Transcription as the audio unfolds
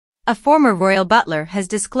A former royal butler has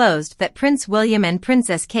disclosed that Prince William and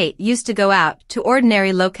Princess Kate used to go out to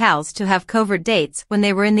ordinary locales to have covert dates when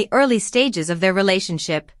they were in the early stages of their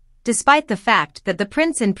relationship, despite the fact that the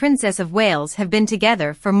Prince and Princess of Wales have been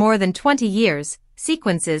together for more than 20 years.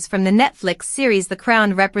 Sequences from the Netflix series The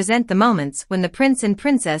Crown represent the moments when the Prince and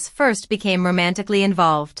Princess first became romantically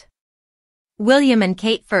involved. William and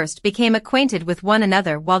Kate first became acquainted with one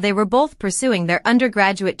another while they were both pursuing their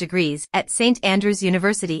undergraduate degrees at St Andrews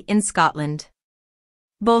University in Scotland.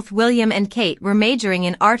 Both William and Kate were majoring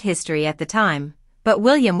in art history at the time, but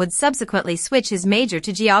William would subsequently switch his major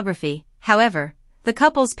to geography. However, the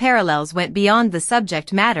couple's parallels went beyond the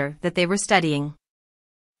subject matter that they were studying.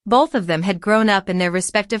 Both of them had grown up in their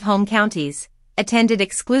respective home counties, attended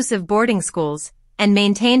exclusive boarding schools, and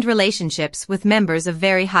maintained relationships with members of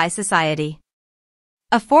very high society.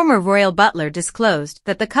 A former royal butler disclosed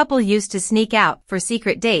that the couple used to sneak out for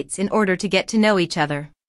secret dates in order to get to know each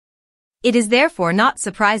other. It is therefore not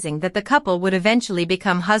surprising that the couple would eventually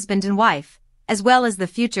become husband and wife, as well as the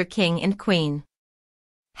future king and queen.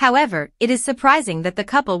 However, it is surprising that the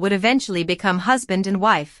couple would eventually become husband and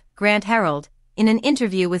wife. Grant Harold, in an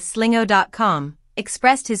interview with Slingo.com,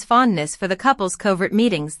 expressed his fondness for the couple's covert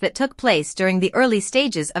meetings that took place during the early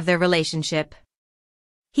stages of their relationship.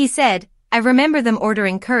 He said, "I remember them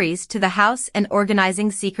ordering curries to the house and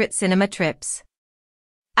organizing secret cinema trips.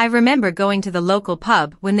 I remember going to the local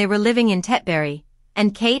pub when they were living in Tetbury,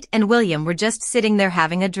 and Kate and William were just sitting there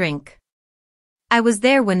having a drink. I was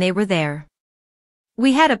there when they were there.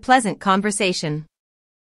 We had a pleasant conversation.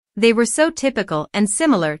 They were so typical and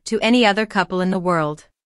similar to any other couple in the world.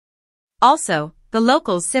 Also, the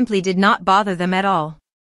locals simply did not bother them at all."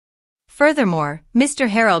 Furthermore, Mr.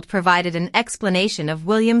 Harold provided an explanation of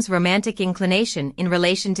William's romantic inclination in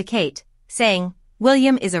relation to Kate, saying,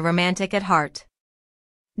 "William is a romantic at heart.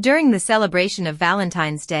 During the celebration of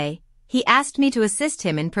Valentine's Day, he asked me to assist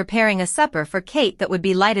him in preparing a supper for Kate that would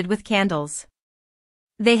be lighted with candles.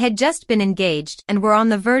 They had just been engaged and were on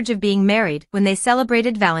the verge of being married when they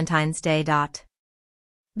celebrated Valentine's Day.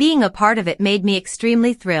 Being a part of it made me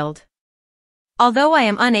extremely thrilled. Although I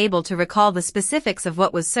am unable to recall the specifics of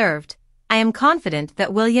what was served, I am confident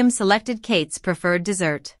that William selected Kate's preferred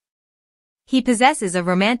dessert. He possesses a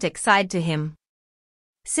romantic side to him.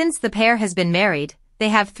 Since the pair has been married, they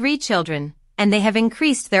have 3 children, and they have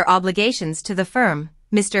increased their obligations to the firm."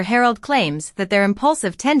 Mr. Harold claims that their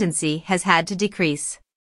impulsive tendency has had to decrease.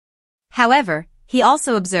 However, he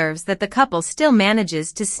also observes that the couple still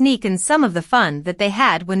manages to sneak in some of the fun that they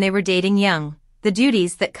had when they were dating young. The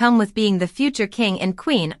duties that come with being the future king and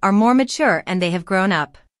queen are more mature and they have grown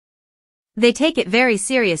up. They take it very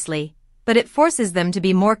seriously, but it forces them to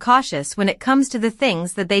be more cautious when it comes to the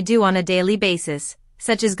things that they do on a daily basis,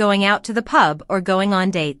 such as going out to the pub or going on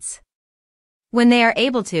dates. When they are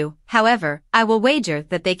able to, however, I will wager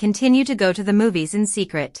that they continue to go to the movies in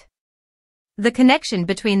secret. The connection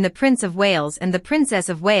between the Prince of Wales and the Princess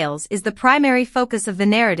of Wales is the primary focus of the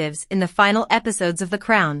narratives in the final episodes of The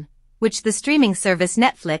Crown, which the streaming service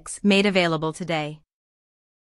Netflix made available today.